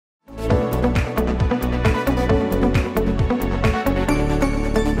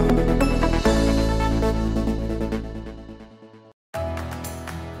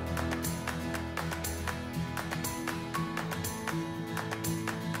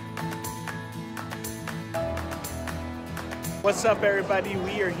What's up, everybody?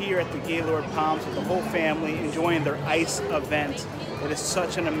 We are here at the Gaylord Palms with the whole family enjoying their ice event. It is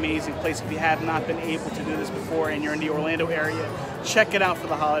such an amazing place. If you have not been able to do this before and you're in the Orlando area, check it out for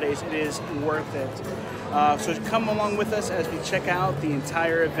the holidays. It is worth it. So come along with us as we check out the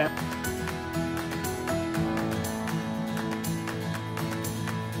entire event.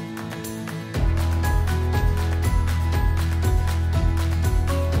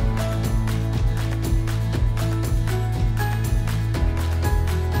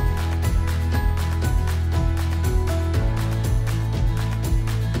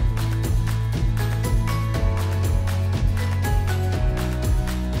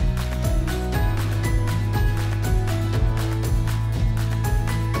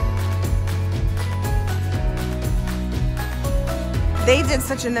 They did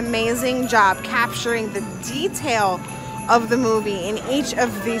such an amazing job capturing the detail of the movie in each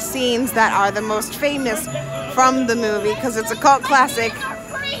of the scenes that are the most famous from the movie, because it's a cult classic.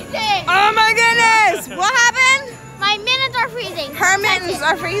 Freezing! Oh my goodness! What happened? My mittens are freezing. Her mittens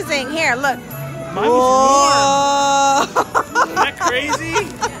are freezing. Here, look. Mine was warm. Isn't that crazy?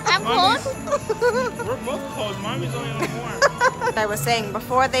 I'm cold. We're both cold. Mommy's only warm. I was saying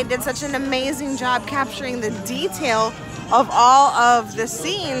before, they did such an amazing job capturing the detail of all of the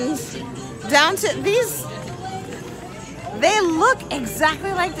scenes down to these. They look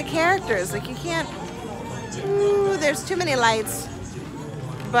exactly like the characters. Like, you can't, ooh, there's too many lights,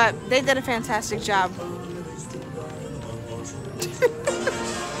 but they did a fantastic job.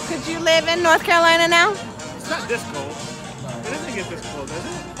 Could you live in North Carolina now? It's not this cold. It doesn't get this cold, does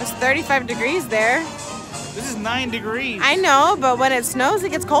it? It's 35 degrees there. This is 9 degrees. I know, but when it snows,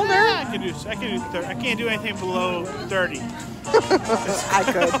 it gets colder. Yeah, I can't do anything below 30. I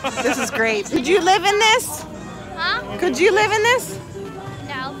could. This is great. Could you live in this? Huh? Could you live in this?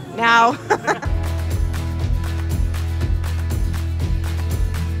 No. No.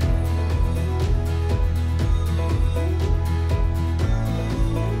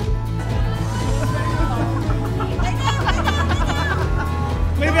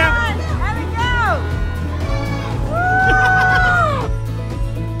 Look at that. Let it go.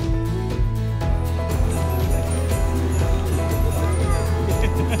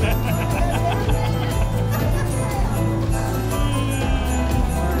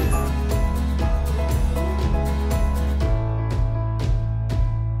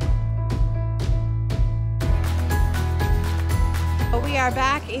 We are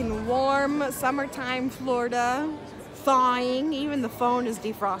back in warm summertime Florida, thawing. Even the phone is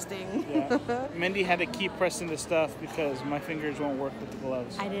defrosting. Yeah. Mindy had to keep pressing the stuff because my fingers won't work with the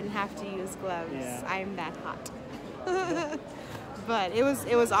gloves. I didn't have to use gloves. Yeah. I'm that hot. But it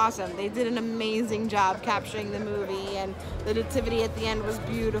was awesome. They did an amazing job capturing the movie, and the nativity at the end was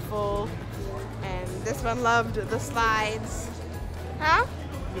beautiful. And this one loved the slides. Huh?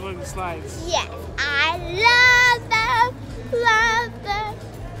 You look at the slides. Yes, I love them. Love them.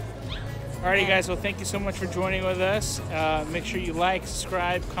 Alrighty, guys. Well, thank you so much for joining with us. Make sure you like,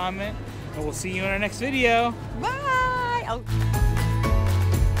 subscribe, comment, and we'll see you in our next video. Bye. Oh.